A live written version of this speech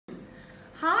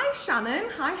Hi Shannon,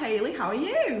 hi Hayley, how are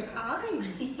you? Hi.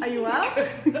 Are you well?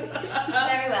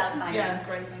 Very well, thanks. Yeah,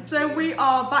 great. So we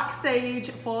are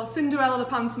backstage for Cinderella the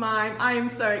pantomime. I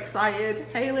am so excited.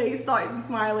 Hayley's starting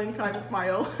smiling, kind of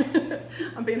smile.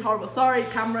 I'm being horrible. Sorry,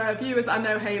 camera viewers, I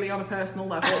know Hayley on a personal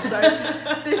level, so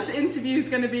this interview is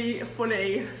going to be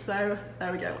funny. So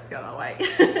there we go, let's get that way.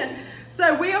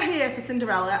 So we are here for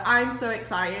Cinderella. I'm so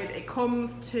excited. It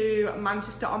comes to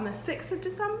Manchester on the 6th of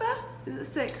December.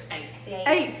 Is it 6th? 8th. The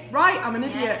 8th, right, I'm an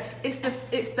idiot. Yes.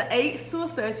 It's the 8th to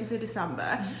the 30th of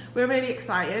December. We're really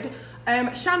excited.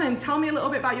 Shannon, tell me a little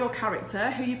bit about your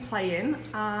character, who you play in,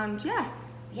 and yeah.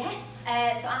 Yes,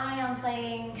 so I am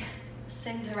playing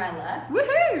Cinderella.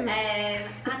 Woohoo!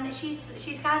 And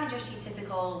she's kind of just your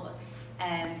typical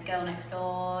girl next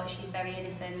door. She's very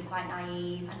innocent, quite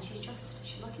naive, and she's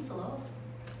looking for love.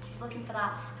 She's looking for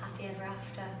that happy ever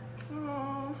after.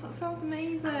 Oh, that sounds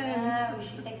amazing. I know,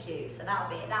 she's dead cute, so that'll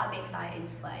be exciting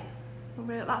to play.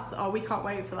 We can't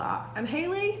wait for that. And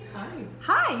Hayley? Hi.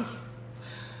 Hi!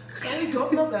 Fairy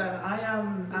Godmother. I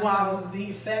am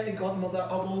the Fairy Godmother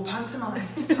of all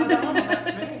pantomimes.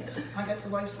 That's me. I get to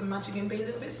wave some magic and be a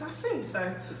little bit sassy,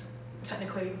 so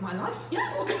technically my life.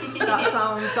 Yeah, okay. That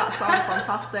sounds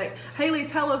fantastic. Hayley,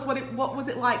 tell us what was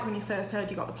it like when you first heard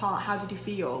you got the part? How did you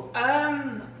feel?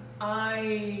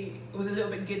 I was a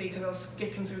little bit giddy because I was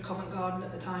skipping through Covent Garden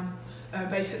at the time,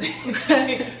 basically.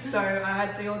 So I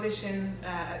had the audition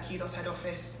at Kudos head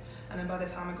office, and then by the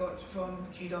time I got from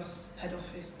Kudos head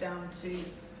office down to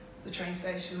the train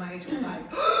station, my agent was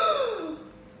like,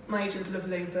 my agent was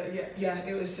lovely, but yeah,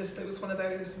 it was one of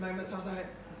those moments I was like,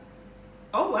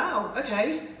 oh wow,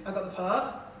 okay, I got the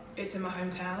part, it's in my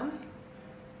hometown,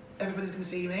 everybody's going to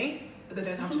see me, they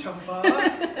don't have to travel far,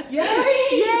 yay!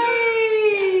 Yay!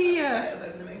 I was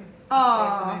over the moon.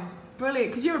 Oh, brilliant!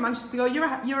 Because you're a Manchester girl. You're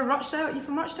a Rochdale. You're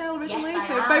from Rochdale originally, Yes, I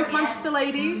so am, both yeah. Manchester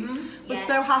ladies. We're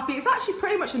so happy. It's actually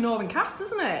pretty much a northern cast,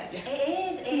 isn't it? Yeah.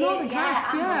 It is. It's a northern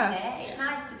cast, I'm yeah. loving it. It's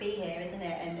nice to be here, isn't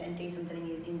it? And do something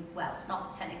in well, it's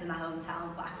not technically my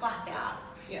hometown, but I class it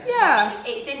as. Yeah.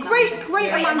 It's in Great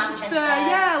Manchester. Manchester.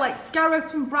 Yeah, like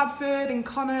Gareth's from Bradford and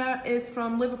Connor is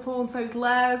from Liverpool, and so is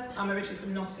Les. I'm originally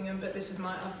from Nottingham, but this is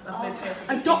my I've lived here for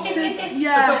 15 Adopted, years.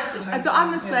 yeah. Adopted hometown,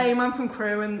 I'm the same. I'm from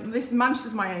Crewe, and this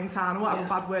Manchester's my hometown. What have a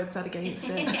bad word said against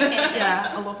it?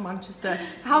 Yeah, I love Manchester.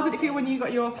 How did it feel when you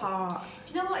got your part?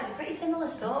 Do you know what? It's a pretty similar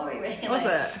story, really. Was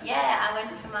it? Yeah, I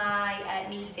went for my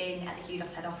meeting at the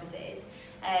Kudos head offices.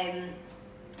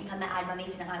 I had my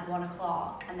meeting at like 1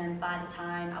 o'clock, and then by the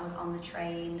time I was on the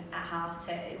train at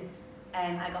 2:30,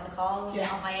 I got the call of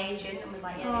my agent and was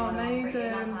like, yeah, oh, amazing.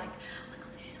 And I was like, oh my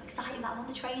god, this is so exciting, but I'm on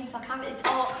the train, so I can't really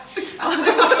talk. I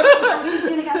was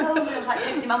soon to get home, and I was like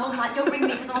texting my mum, like, don't ring me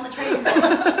because I'm on the train.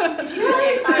 She's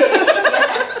really excited.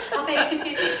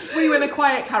 Were you in a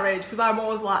quiet carriage? Because I'm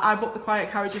always like, I book the quiet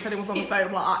carriage if anyone's on the phone,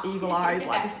 I'm like, evil eyes,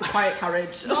 like, this is the quiet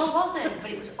carriage. No, it wasn't, but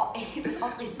it was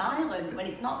oddly silent when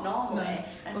it's not normally. No.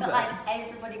 And I felt like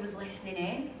everybody was listening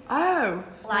in. Oh.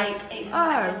 Like, it was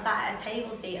like I was sat at a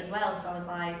table seat as well, so I was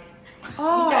like,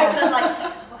 oh. I was like,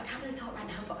 well, I can't really talk right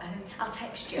now, but I'll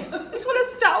text you. I just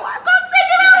want to start like, I've got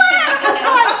Cinderella!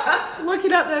 Like,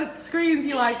 looking at the screens,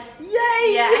 you're like,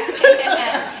 yay! Yeah.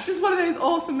 It's just one of those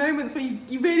awesome moments where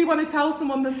you really want to tell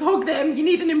someone to hug them. You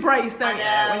need an embrace, don't you?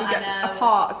 When you get a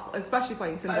part, especially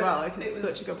playing Cinderella, because it's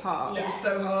such a good part. It was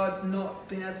so hard not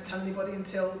being able to tell anybody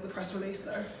until the press release,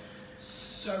 though.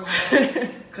 So hard.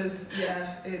 Because,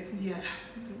 it's.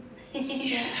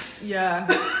 Yeah.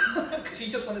 Because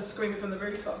you just want to scream it from the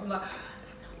rooftops and like, I'm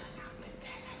not allowed to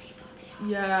tell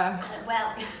anybody. Yeah.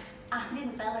 Well, I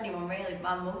didn't tell anyone really.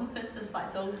 My mum was just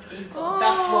like told people. Oh.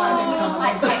 That's why I I didn't was tell just them.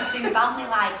 like texting family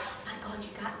like, oh my god,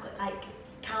 you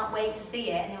can't wait to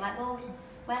see it. And they're like, well,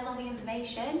 where's all the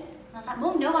information? And I was like,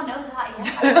 Mum, no one knows about it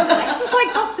yet. It's just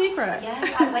like top secret. Yeah,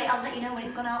 like, wait, I'll let you know when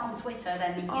it's gone out on Twitter,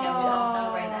 then, we'll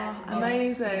celebrate then.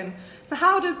 Amazing. So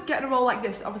how does getting a role like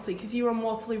this, obviously, because you were on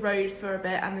Waterloo Road for a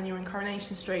bit and then you were in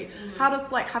Coronation Street, how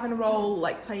does like having a role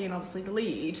like playing obviously the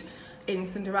lead in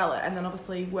Cinderella and then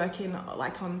obviously working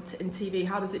like in TV,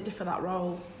 how does it differ, that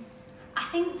role? I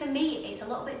think for me it's a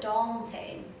little bit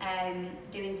daunting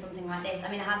doing something like this. I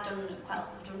mean, I've done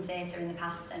theatre in the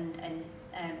past and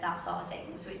that sort of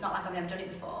thing, so it's not like I've never done it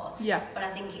before. Yeah. But I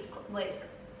think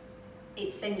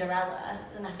it's Cinderella,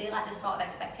 and I feel like there's sort of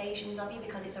expectations of you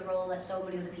because it's a role that so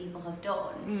many other people have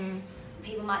done.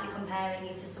 People might be comparing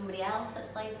you to somebody else that's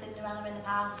played Cinderella in the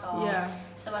past,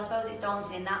 so I suppose it's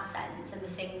daunting in that sense, and the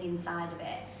singing side of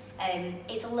it.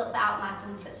 It's a little bit out of my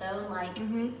comfort zone, like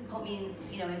put me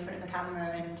in front of a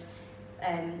camera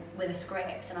and with a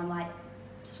script, and I'm like,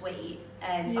 sweet.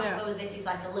 But I suppose this is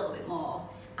like a little bit more.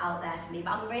 out there for me.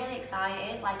 But I'm really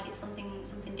excited. Like it's something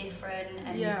different,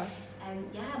 and Yeah. I'm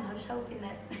just hoping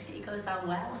that it goes down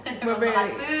well. We're really,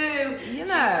 like, boo, you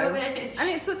know, and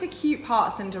it's such a cute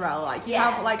part of Cinderella. Like you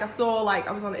have, like I saw, like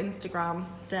I was on Instagram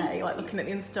today, like looking at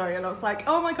the Insta story, and I was like,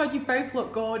 oh my god, you both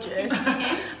look gorgeous.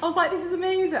 I was like, this is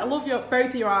amazing. I love both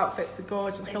of your outfits are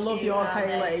gorgeous. Like I love yours,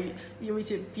 Hayley. You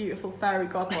with your beautiful fairy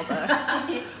godmother.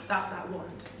 that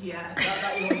wand, yeah,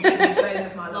 that wand is the bane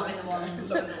of my life. Loving the wand.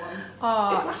 Loving the wand.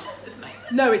 Oh, it flashes with me.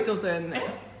 No, it doesn't.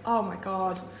 Oh my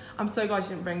god. I'm so glad you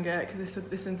didn't bring it, because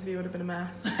this interview would have been a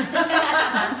mess.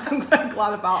 I'm so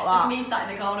glad about that. Just me sat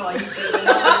in the corner while you doing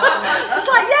Just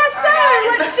like, yes,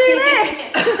 sir, let's do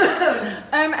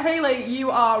this. Hayley,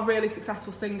 you are a really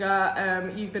successful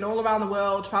singer. You've been all around the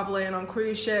world, travelling on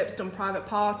cruise ships, done private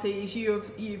parties.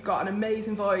 You've got an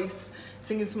amazing voice,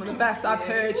 singing some of the best. I've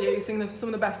heard you sing some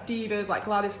of the best divas like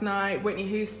Gladys Knight, Whitney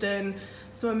Houston,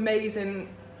 some amazing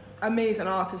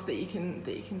artists that you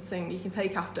can sing, you can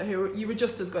take after, who you were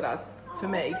just as good as for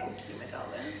me. Thank you, my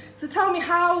darling. So tell me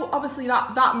how, obviously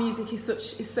that music is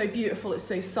so beautiful, it's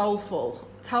so soulful.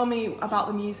 Tell me about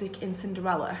the music in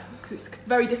Cinderella, because it's a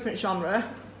very different genre.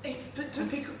 It's to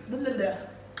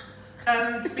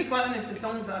be quite honest, the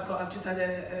songs that I've got, I've just had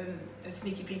a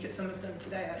sneaky peek at some of them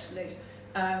today actually,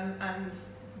 and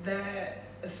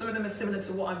some of them are similar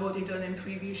to what I've already done in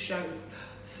previous shows.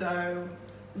 So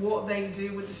what they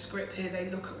do with the script here, they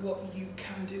look at what you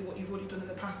can do, what you've already done in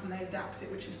the past, and they adapt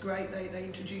it, which is great. They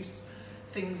introduce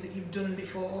things that you've done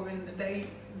before, and they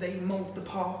mould the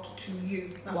part to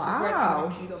you. That's the great thing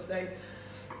about Kudos.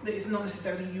 It's not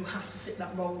necessarily you have to fit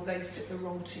that role; they fit the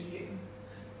role to you,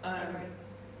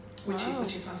 which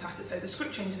is fantastic. So the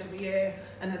script changes every year,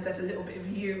 and then there's a little bit of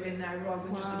you in there rather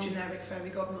than just a generic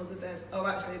fairy godmother. There's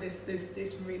actually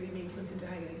this really means something to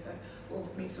Hayley, or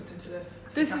means something to the.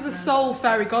 This is a soul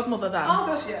fairy godmother then. Oh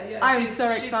gosh, yeah. I'm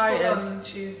so excited.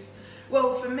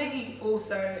 Well, for me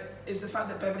also is the fact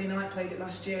that Beverly Knight played it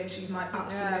last year, and she's my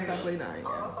absolute. Yeah, Beverly Knight.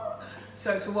 Yeah.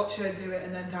 So to watch her do it,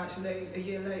 and then to actually a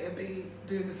year later be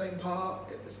doing the same part,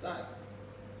 it was like.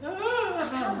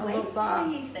 I love that.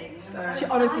 You sing.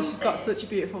 Honestly, she's got such a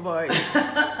beautiful voice.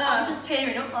 I'm just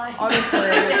tearing up like. Honestly,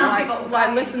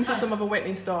 like listen to some of the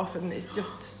Whitney stuff, and it's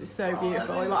so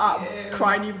beautiful. Like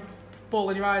crying, you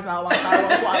bawling your eyes out like I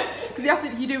was like, because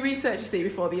you do research, you see,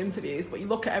 before the interviews, but you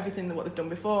look at everything what they've done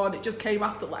before, and it just came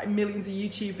after like millions of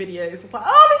YouTube videos. It's like,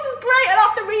 oh, this is great. I don't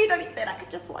have to read anything. I can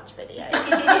just watch videos.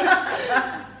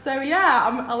 So yeah,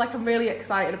 I'm really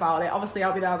excited about it. Obviously,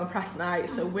 I'll be there on the press night,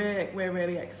 so we're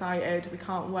really excited. We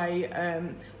can't wait.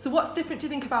 So what's different, do you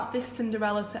think, about this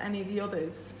Cinderella to any of the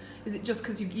others? Is it just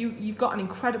because you've got an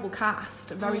incredible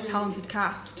cast, a very talented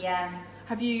cast? Yeah.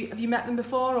 Have you met them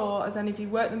before, or has any of you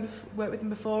worked with them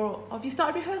before, or have you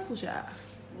started rehearsals yet?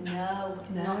 No.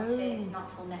 It's not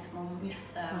till next month. Yeah.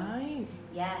 So right.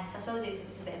 Yeah, so I suppose it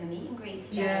was a bit of a meet and greet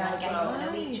together, yeah, getting to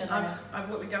know each other. I've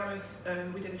worked with Gareth.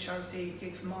 We did a charity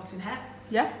gig for Martin Hett.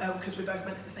 Yeah. Because we both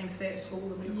went to the same theatre school,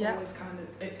 and we always kind of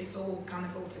it's all kind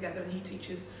of all together, and he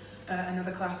teaches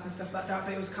another class and stuff like that.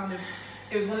 But it was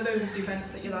one of those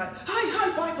events that you're like,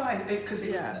 hi, bye, because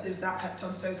it was that pepped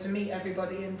on. So to meet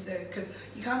everybody and because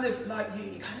you kind of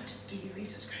just do your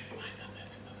research, going, oh, I've done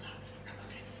this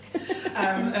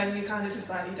and that. And you kind of just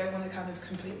like, you don't want to kind of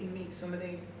completely meet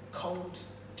somebody cold.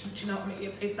 Do you know what I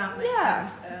mean? If that makes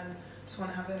sense. Just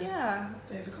want to have a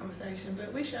bit of a conversation,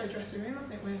 but we share a dressing room, I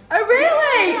think we. Oh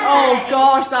really? Yes. Oh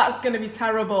gosh, that's going to be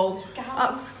terrible.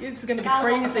 It's going to be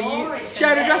crazy. You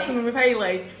share a dressing room with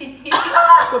Hayley.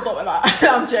 Good luck with that.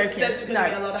 I'm joking. There's going to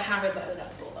be a lot of Harry though.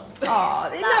 That's all.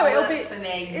 It'll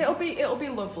be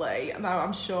lovely. No,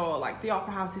 I'm sure. Like the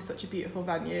Opera House is such a beautiful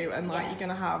venue, and like you're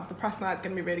gonna have the press night's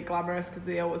gonna be really glamorous because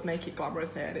they always make it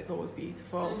glamorous here, and it's always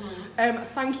beautiful.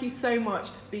 Thank you so much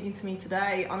for speaking to me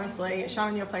today. Honestly,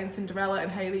 Shannon, you're playing Cinderella,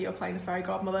 and Hayley, you're playing the Fairy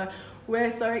Godmother.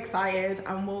 We're so excited,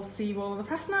 and we'll see you all on the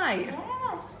press night.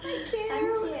 Yeah. Thank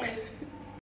you.